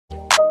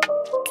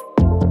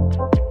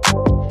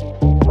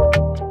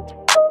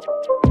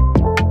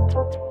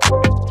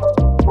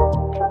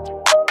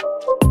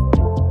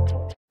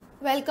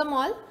Welcome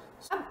all.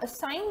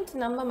 Signed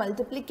number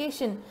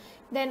multiplication.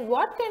 Then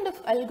what kind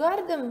of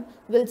algorithm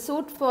will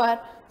suit for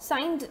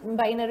signed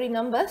binary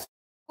numbers?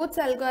 Booth's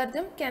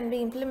algorithm can be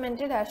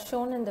implemented as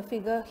shown in the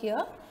figure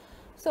here.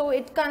 So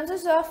it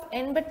consists of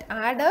n-bit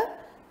adder,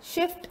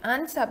 shift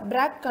and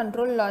subtract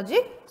control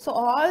logic. So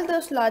all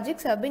those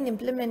logics have been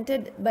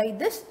implemented by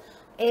this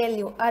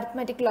ALU,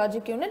 arithmetic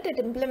logic unit. It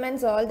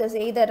implements all this,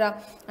 either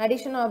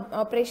addition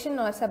operation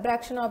or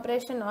subtraction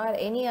operation or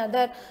any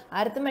other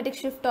arithmetic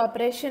shift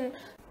operation.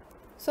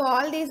 So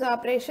all these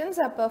operations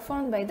are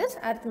performed by this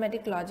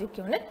arithmetic logic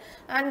unit,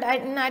 and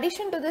in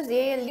addition to this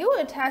ALU,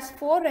 it has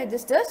 4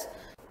 registers.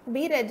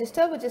 B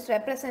register, which is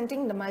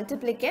representing the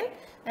multiplicand,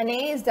 and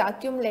A is the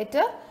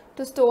accumulator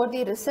to store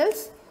the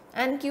results,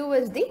 and Q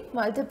is the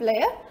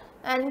multiplier,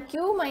 and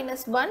Q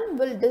minus 1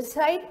 will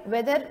decide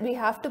whether we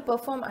have to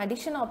perform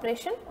addition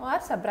operation or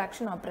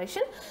subtraction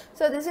operation.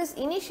 So this is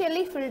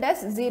initially filled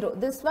as 0.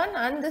 This one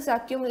and this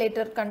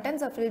accumulator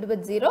contents are filled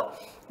with 0.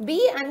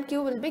 B and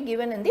Q will be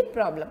given in the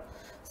problem.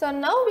 So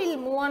now we will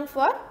move on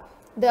for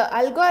the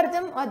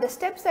algorithm or the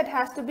steps that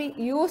has to be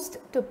used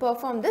to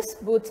perform this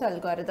Booth's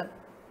algorithm.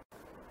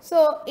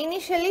 So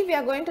initially we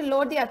are going to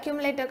load the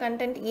accumulator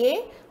content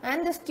A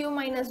and this Q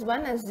minus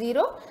 1 as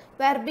 0,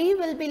 where B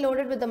will be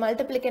loaded with the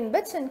multiplicand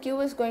bits and Q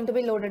is going to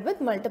be loaded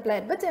with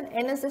multiplier bits, and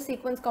N is the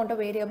sequence counter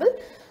variable,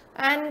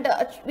 and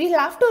we will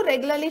have to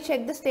regularly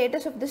check the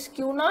status of this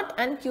Q0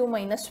 and Q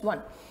minus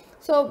 1.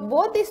 So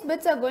both these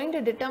bits are going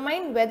to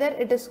determine whether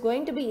it is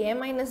going to be A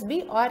minus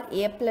B or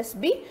A plus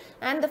B,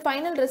 and the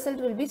final result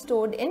will be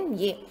stored in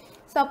A.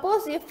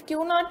 Suppose if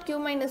Q0, Q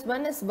minus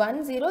 1 is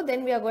 1, 0,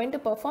 then we are going to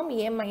perform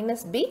A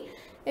minus B.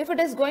 If it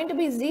is going to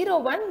be 0,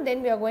 1,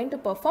 then we are going to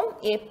perform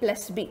A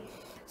plus B.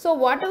 So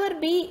whatever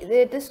B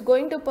it is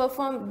going to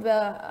perform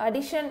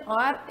addition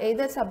or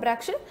either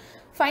subtraction,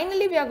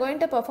 finally we are going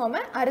to perform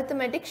an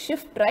arithmetic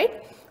shift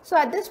right. So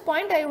at this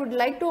point I would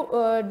like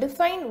to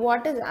define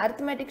what is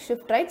arithmetic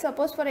shift right.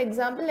 Suppose for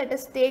example, let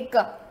us take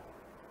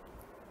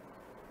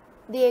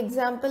the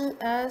example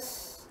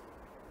as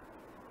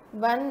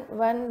 1,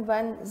 1,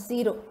 1,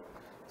 0.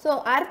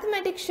 So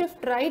arithmetic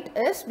shift right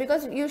is,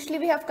 because usually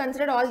we have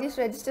considered all these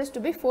registers to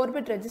be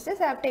 4-bit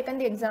registers, I have taken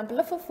the example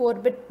of a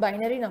 4-bit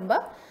binary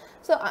number.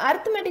 So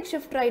arithmetic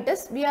shift right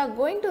is, we are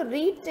going to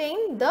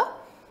retain the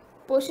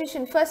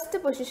position, first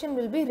position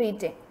will be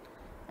retained,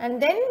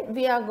 and then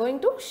we are going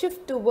to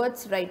shift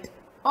towards right,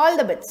 all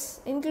the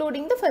bits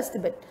including the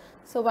first bit.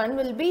 So one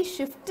will be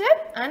shifted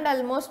and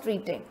almost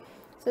retained.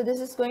 So this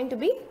is going to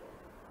be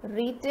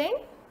retained,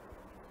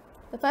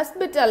 the first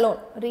bit alone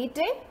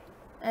retained,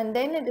 and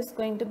then it is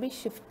going to be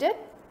shifted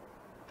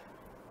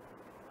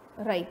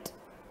right,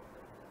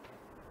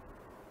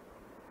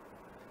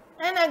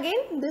 and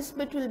again this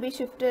bit will be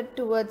shifted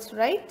towards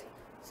right.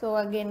 So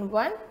again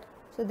 1,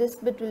 so this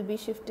bit will be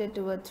shifted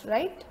towards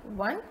right,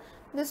 1,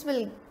 this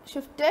will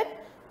shifted,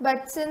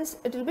 but since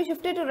it will be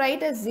shifted to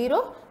right as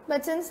 0,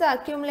 but since the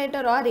accumulator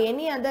or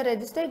any other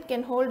register, it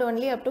can hold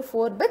only up to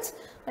 4 bits,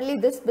 only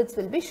this bits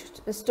will be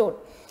stored.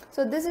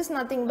 So this is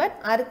nothing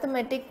but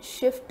arithmetic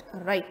shift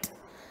right.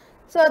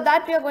 So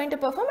that we are going to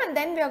perform, and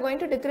then we are going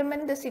to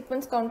decrement the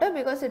sequence counter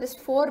because it is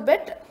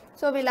 4-bit.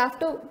 So we will have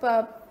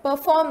to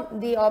perform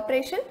the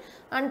operation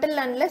until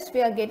unless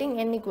we are getting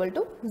n equal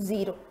to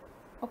 0.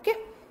 Okay.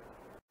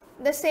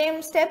 The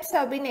same steps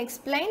have been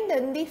explained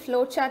in the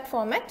flowchart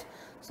format.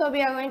 So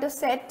we are going to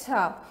set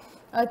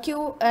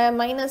Q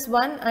minus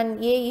 1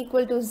 and A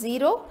equal to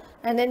 0,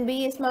 and then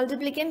B is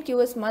multiplicand, Q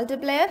is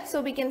multiplier.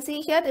 So we can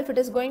see here, if it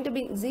is going to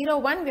be 0,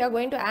 1, we are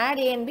going to add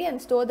A and B and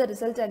store the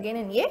results again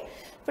in A.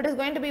 If it is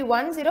going to be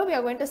 1, 0, we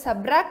are going to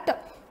subtract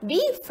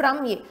B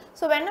from A.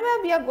 So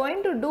whenever we are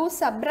going to do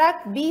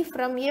subtract B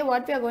from A,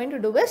 what we are going to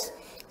do is,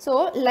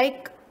 so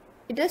like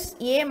it is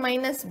A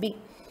minus B.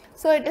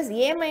 So it is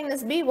A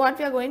minus B, what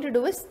we are going to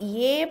do is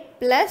A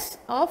plus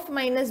of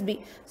minus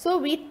B. So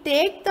we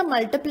take the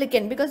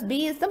multiplicand because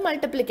B is the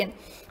multiplicand.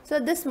 So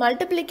this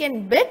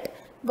multiplicand bit,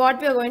 what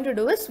we are going to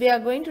do is, we are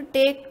going to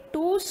take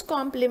 2's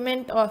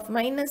complement of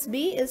minus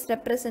B is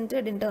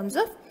represented in terms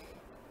of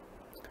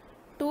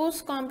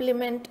 2's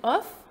complement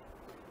of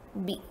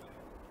B.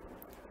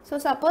 So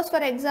suppose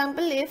for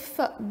example, if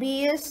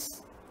B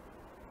is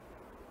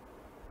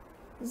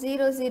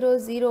 0, 0,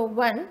 0,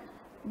 1,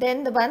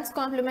 then the 1's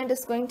complement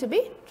is going to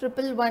be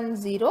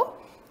 1110,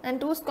 and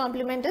 2's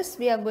complement is,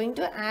 we are going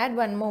to add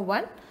one more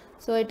 1,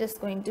 so it is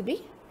going to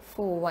be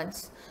 4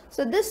 ones.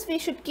 So this we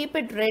should keep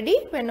it ready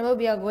whenever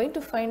we are going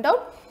to find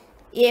out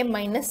A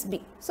minus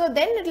B. So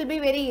then it will be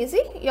very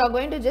easy. You are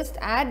going to just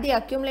add the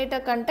accumulator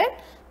content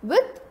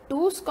with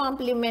 2's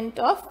complement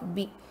of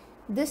B.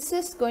 This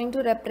is going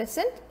to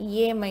represent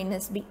A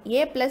minus B.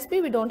 A plus B,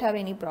 we don't have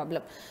any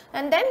problem.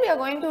 And then we are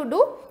going to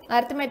do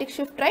arithmetic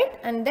shift right,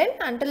 and then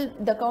until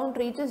the count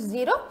reaches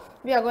 0,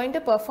 we are going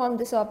to perform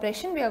this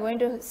operation. We are going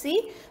to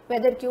see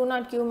whether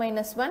Q0, Q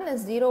minus 1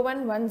 is 0,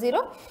 1, 1,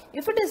 0.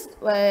 If it is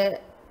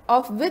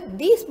with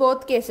these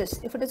both cases,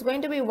 if it is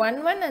going to be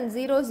 1, 1 and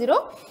 0,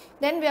 0,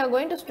 then we are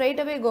going to straight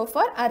away go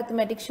for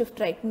arithmetic shift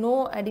right.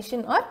 No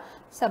addition or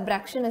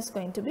subtraction is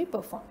going to be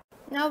performed.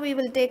 Now we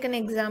will take an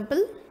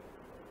example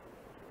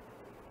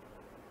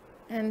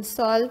and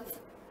solve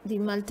the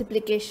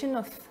multiplication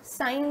of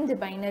signed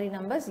binary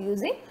numbers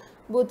using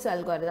Booth's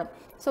algorithm.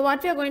 So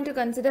what we are going to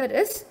consider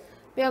is,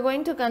 we are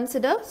going to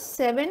consider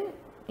 7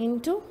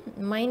 into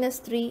minus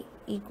 3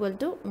 equal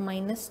to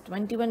minus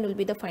 21 will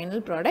be the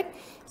final product.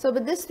 So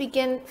with this we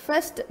can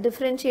first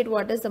differentiate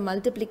what is the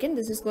multiplicand.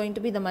 This is going to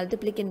be the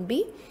multiplicand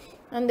B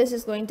and this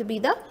is going to be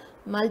the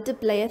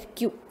multiplier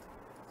Q.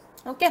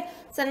 Okay,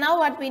 so now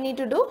what we need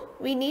to do,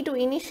 we need to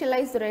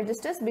initialize the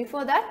registers.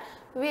 Before that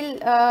we'll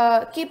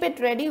keep it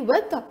ready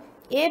with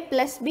A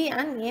plus B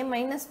and A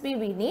minus B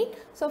we need.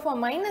 So for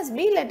minus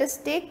B, let us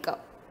take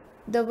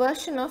the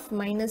version of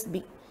minus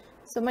B.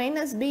 So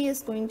minus B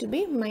is going to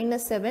be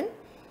minus 7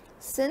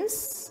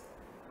 since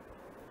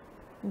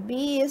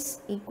B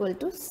is equal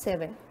to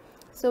 7.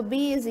 So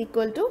B is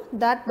equal to,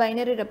 that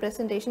binary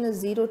representation is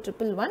 0,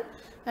 1, 1,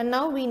 and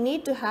now we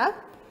need to have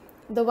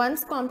the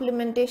ones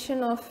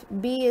complementation of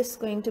B is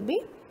going to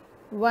be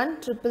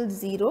 1, 0,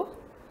 0,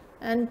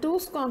 and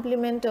 2's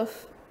complement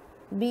of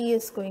B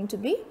is going to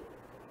be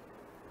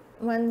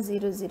 1,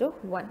 0, 0,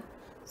 1.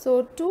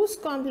 So 2's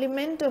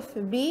complement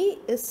of B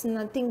is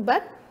nothing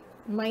but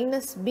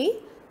minus B.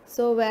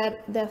 So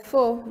where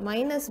therefore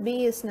minus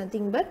B is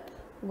nothing but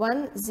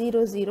 1,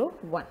 0, 0,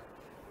 1.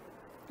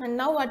 And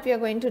now what we are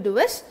going to do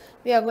is,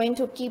 we are going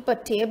to keep a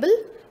table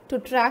to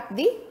track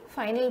the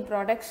final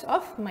products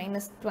of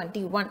minus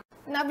 21.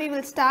 Now we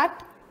will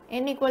start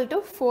n equal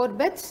to 4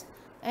 bits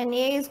and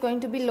A is going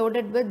to be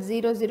loaded with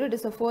 0, 0. It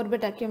is a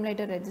 4-bit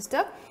accumulator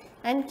register.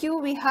 And Q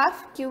we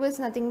have, Q is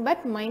nothing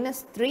but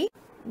minus 3.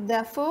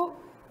 Therefore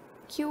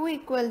Q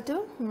equal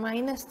to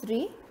minus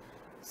 3.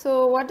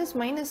 So what is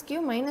minus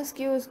Q? Minus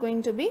Q is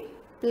going to be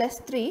plus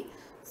 3.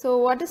 So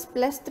what is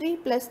plus 3?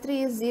 Plus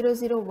 3 is 0,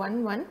 0,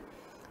 1, 1.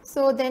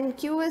 So then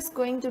Q is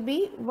going to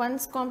be,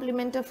 1's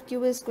complement of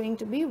Q is going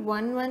to be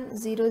 1, 1,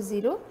 0,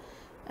 0,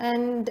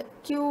 and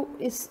Q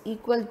is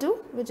equal to,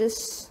 which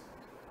is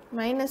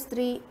minus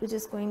 3, which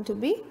is going to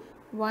be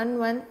 1,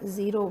 1,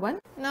 0, 1.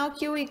 Now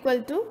Q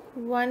equal to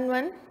 1,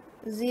 1,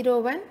 0,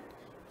 1.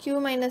 Q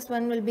minus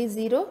 1 will be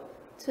 0.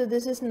 So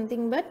this is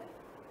nothing but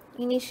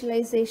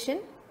initialization.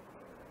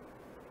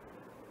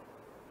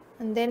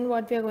 And then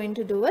what we are going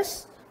to do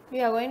is,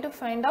 we are going to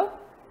find out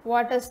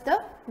what is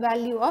the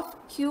value of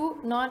Q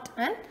naught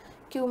and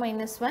Q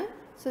minus 1.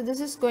 So this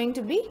is going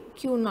to be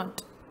Q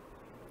naught.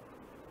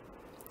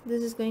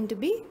 This is going to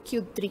be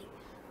Q3.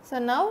 So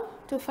now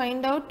to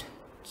find out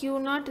Q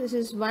naught, this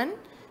is 1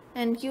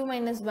 and Q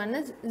minus 1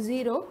 is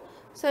 0.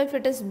 So if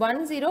it is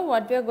 1, 0,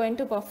 what we are going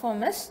to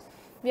perform is,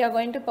 we are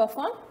going to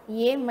perform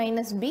A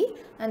minus B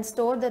and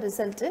store the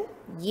result in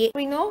A.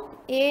 We know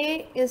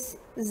A is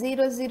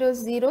 0, 0,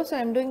 0. So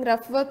I am doing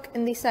rough work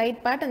in the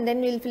side part and then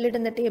we will fill it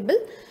in the table.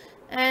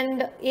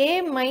 And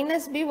A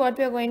minus B, what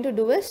we are going to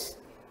do is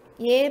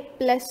A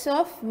plus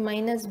of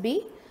minus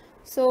B.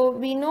 So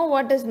we know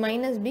what is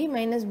minus B.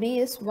 Minus B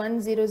is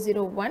 1, 0,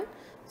 0, 1.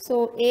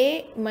 So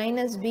A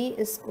minus B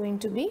is going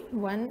to be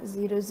 1,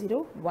 0,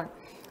 0, 1.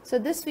 So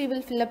this we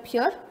will fill up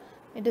here.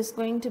 It is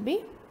going to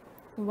be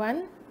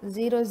 1,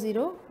 0,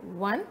 0,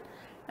 1.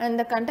 And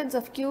the contents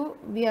of Q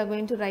we are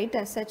going to write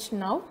as such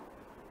now.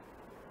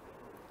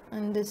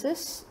 And this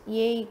is A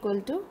equal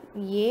to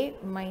A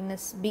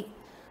minus B.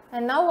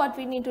 And now what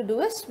we need to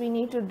do is, we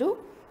need to do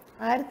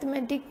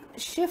arithmetic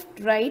shift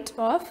right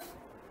of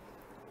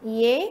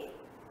A,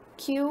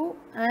 Q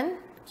and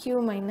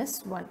Q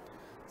minus 1.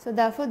 So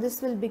therefore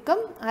this will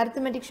become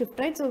arithmetic shift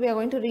right. So we are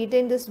going to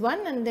retain this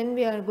 1 and then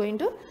we are going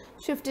to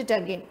shift it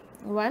again.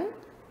 1,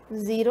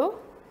 0,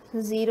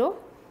 0,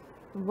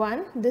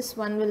 1. This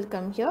 1 will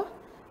come here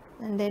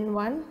and then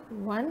 1,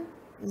 1,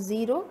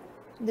 0.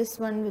 This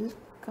 1 will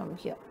come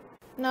here.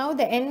 Now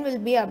the n will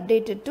be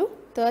updated to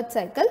third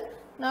cycle.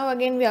 Now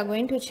again we are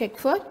going to check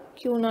for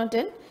Q naught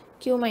and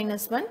Q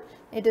minus 1.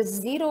 It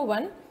is 0,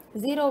 1,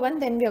 0, 1.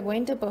 Then we are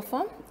going to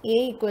perform A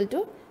equal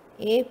to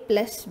A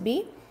plus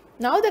B.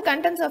 Now the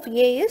contents of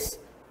A is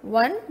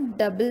 1,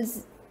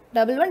 1,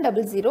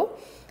 1, 0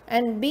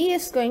 and B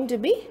is going to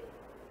be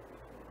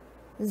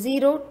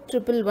 0,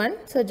 1, 1.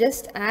 So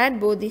just add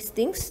both these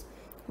things.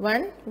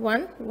 1,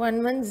 1,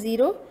 1, 1,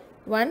 0,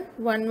 1,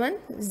 1,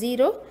 1,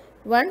 0,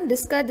 1.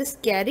 Discard this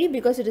carry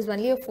because it is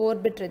only a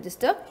 4-bit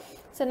register.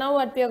 So now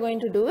what we are going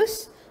to do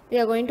is, we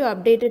are going to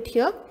update it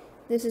here.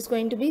 This is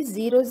going to be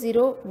 0,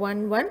 0,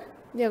 1, 1.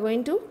 We are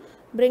going to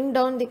bring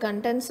down the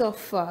contents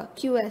of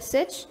Q as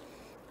such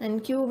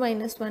and Q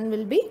minus 1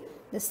 will be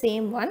the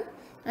same one.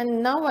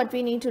 And now what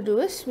we need to do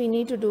is, we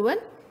need to do an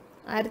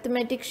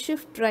arithmetic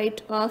shift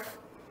right of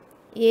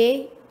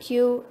A,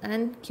 Q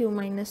and Q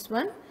minus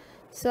 1.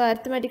 So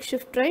arithmetic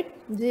shift right,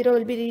 0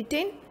 will be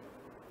retained.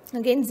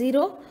 Again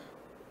 0,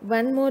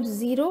 1 more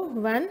 0,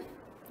 1,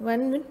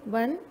 1,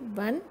 1,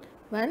 1,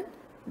 1,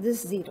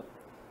 this 0.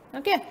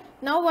 Okay.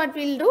 Now what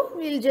we will do,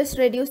 we will just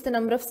reduce the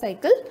number of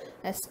cycle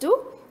as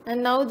 2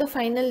 and now the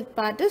final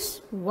part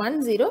is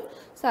 1, 0.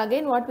 So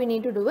again what we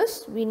need to do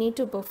is, we need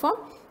to perform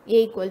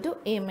A equal to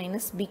A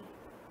minus B.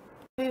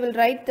 We will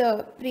write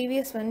the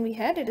previous one we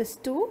had, it is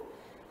 2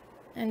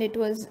 and it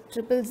was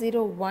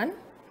 0001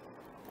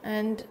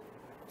 and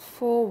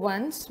 4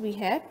 ones we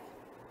had,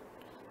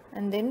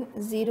 and then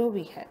 0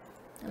 we had.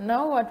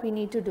 Now what we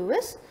need to do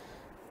is,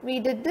 we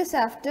got this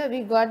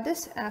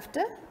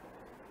after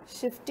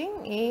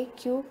shifting A,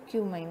 Q,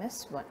 Q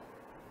minus 1.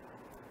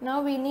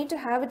 Now we need to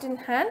have it in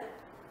hand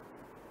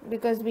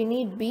because we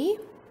need B,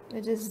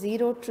 which is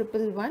 0,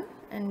 1, 1,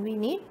 and we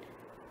need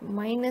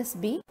minus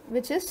B,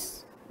 which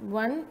is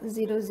 1,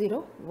 0,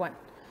 0, 1.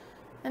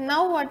 And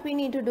now what we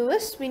need to do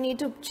is, we need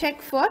to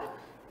check for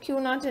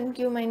Q0 and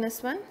Q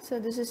minus 1. So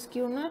this is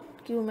Q0,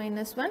 Q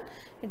minus 1,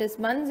 it is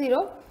 1,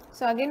 0.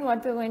 So again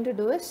what we are going to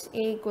do is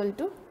A equal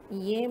to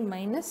A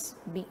minus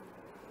B.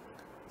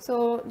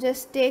 So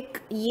just take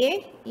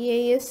A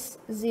is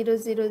 0,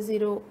 0,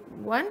 0,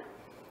 1,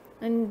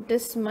 and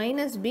this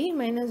minus B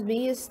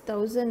is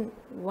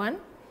 1001.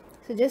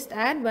 So just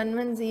add 1,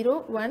 1,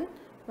 0, 1,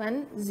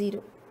 1,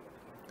 0.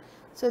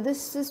 So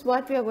this is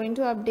what we are going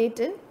to update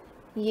in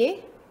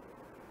A,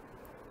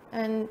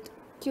 and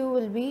Q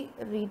will be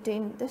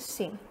retained the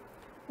same.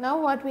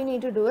 Now what we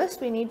need to do is,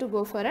 we need to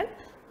go for an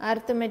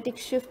arithmetic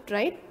shift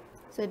right.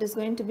 So it is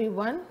going to be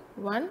 1,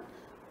 1,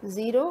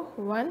 0,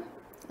 1,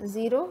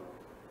 0,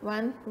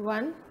 1,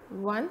 1,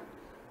 1,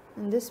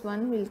 and this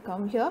 1 will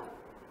come here.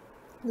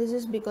 This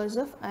is because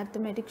of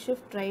arithmetic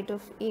shift right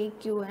of A,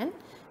 Q and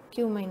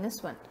Q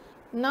minus 1.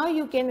 Now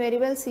you can very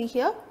well see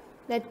here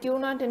that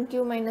Q0 and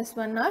Q minus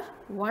 1 are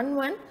 1,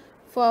 1.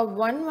 For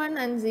 1, 1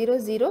 and 0,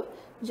 0,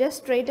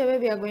 just straight away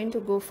we are going to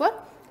go for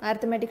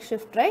arithmetic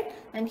shift right,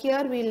 and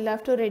here we will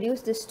have to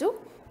reduce this to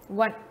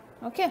 1.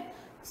 Okay.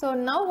 So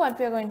now what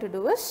we are going to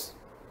do is,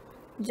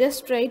 just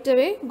straight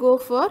away go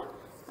for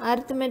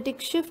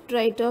arithmetic shift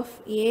right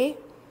of A,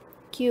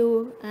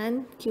 Q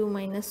and Q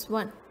minus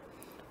 1.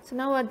 So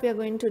now what we are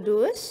going to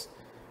do is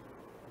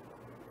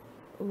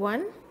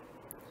 1,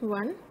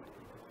 1,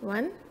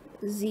 1,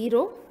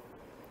 0,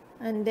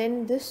 and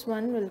then this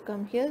 1 will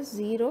come here,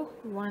 0,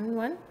 1,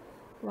 1,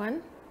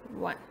 1,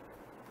 1.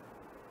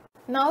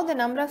 Now the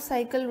number of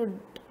cycle would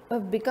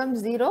have become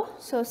 0.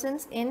 So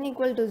since n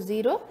equal to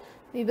 0,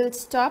 we will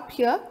stop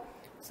here.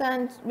 So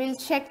and we'll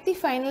check the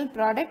final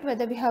product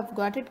whether we have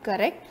got it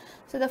correct.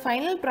 So the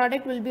final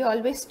product will be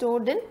always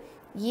stored in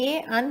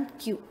A and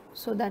Q.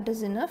 So that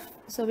is enough.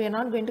 So we are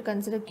not going to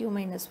consider Q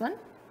minus 1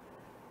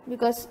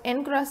 because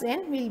n cross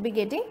n we will be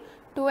getting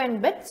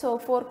 2n bit. So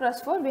 4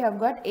 cross 4 we have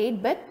got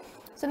 8 bit.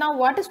 So now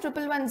what is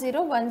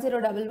 1110,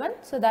 1011?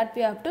 So that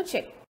we have to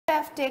check. I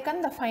have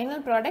taken the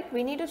final product.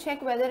 We need to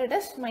check whether it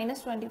is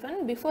minus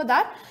 21. Before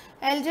that,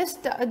 I'll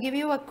just give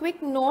you a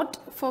quick note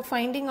for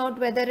finding out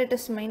whether it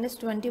is minus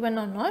 21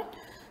 or not.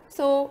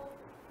 So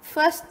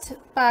first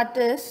part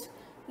is,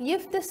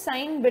 if the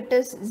sign bit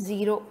is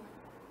 0.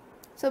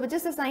 So which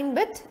is the sign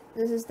bit?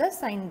 This is the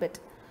sign bit.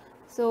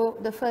 So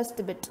the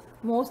first bit,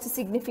 most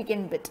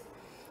significant bit.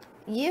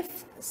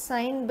 If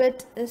sign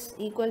bit is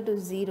equal to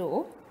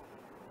 0,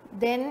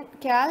 then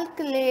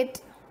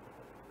calculate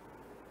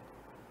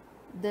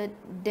the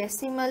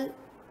decimal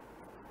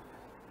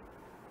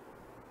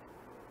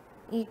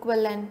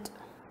equivalent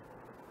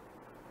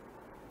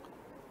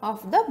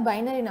of the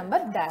binary number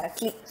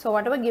directly. So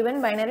whatever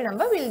given binary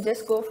number, we will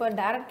just go for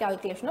direct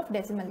calculation of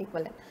decimal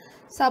equivalent.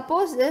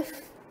 Suppose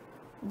if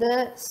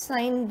the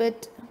sign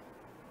bit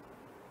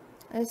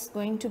is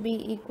going to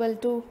be equal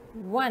to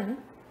 1,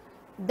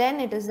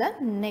 then it is a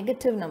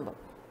negative number.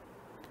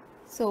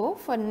 So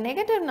for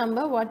negative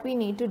number, what we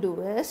need to do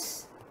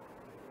is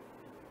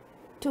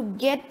to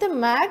get the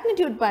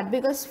magnitude part,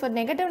 because for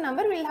negative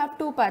number we will have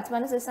two parts,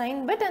 one is the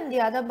sign bit and the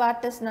other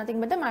part is nothing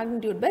but the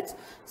magnitude bits.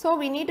 So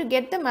we need to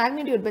get the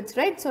magnitude bits,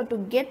 right? So to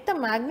get the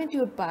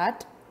magnitude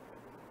part,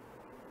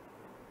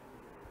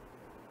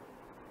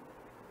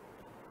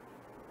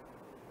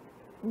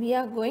 we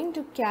are going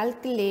to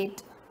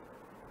calculate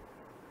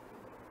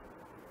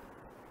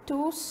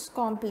 2's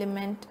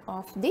complement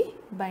of the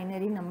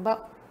binary number.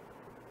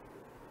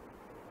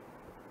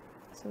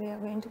 So we are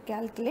going to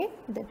calculate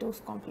the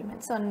 2's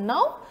complement. So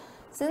now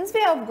since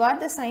we have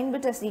got the sign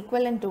bit as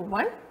equivalent to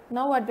 1,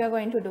 now what we are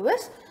going to do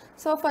is,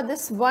 so for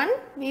this 1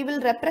 we will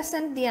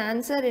represent the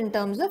answer in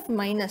terms of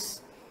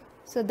minus.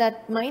 So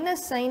that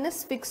minus sign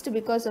is fixed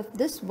because of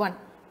this 1.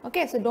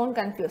 Okay, so don't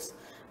confuse.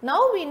 Now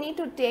we need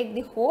to take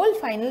the whole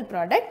final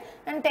product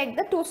and take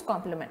the 2's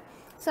complement.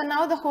 So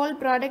now the whole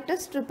product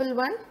is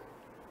 111,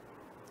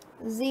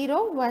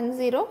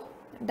 0,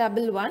 10,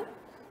 11.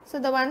 So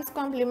the 1's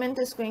complement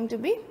is going to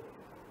be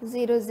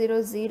 0,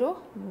 0, 0,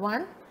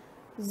 1,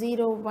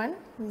 0, 1,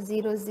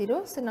 0,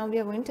 0. So now we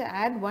are going to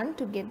add 1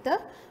 to get the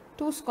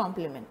 2's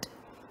complement.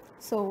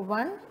 So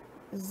 1,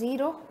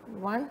 0,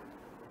 1,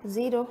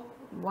 0,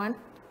 1,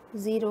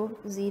 0,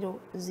 0,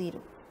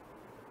 0.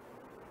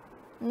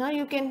 Now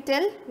you can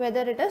tell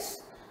whether it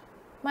is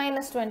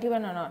minus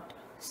 21 or not.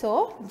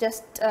 So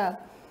just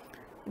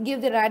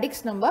give the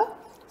radix number.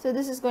 So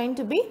this is going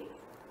to be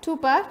 2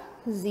 power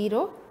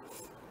 0.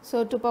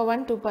 So 2 power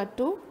 1, 2 power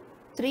 2,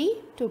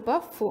 3, 2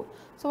 power 4.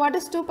 So what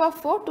is 2 power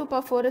 4? 2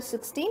 power 4 is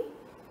 16.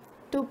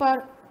 2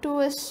 power 2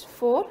 is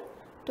 4.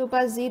 2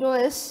 power 0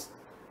 is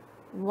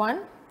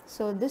 1.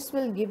 So this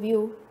will give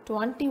you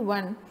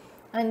 21,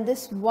 and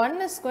this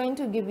 1 is going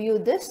to give you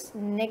this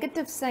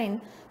negative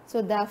sign.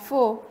 So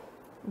therefore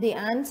the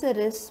answer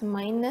is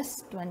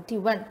minus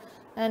 21.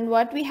 And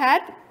what we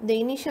had, the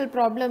initial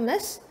problem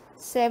is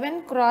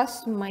 7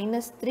 cross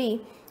minus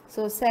 3.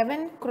 So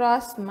 7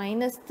 cross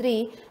minus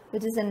 3,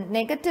 which is a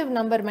negative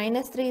number,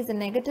 minus 3 is a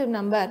negative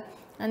number,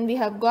 and we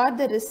have got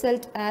the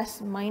result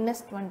as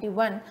minus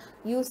 21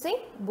 using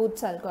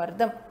Booth's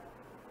algorithm.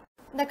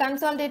 The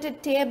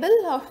consolidated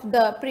table of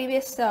the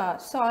previous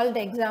solved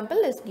example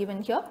is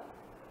given here.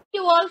 Thank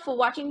you all for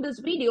watching this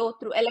video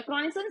through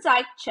Electronics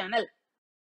Insight channel.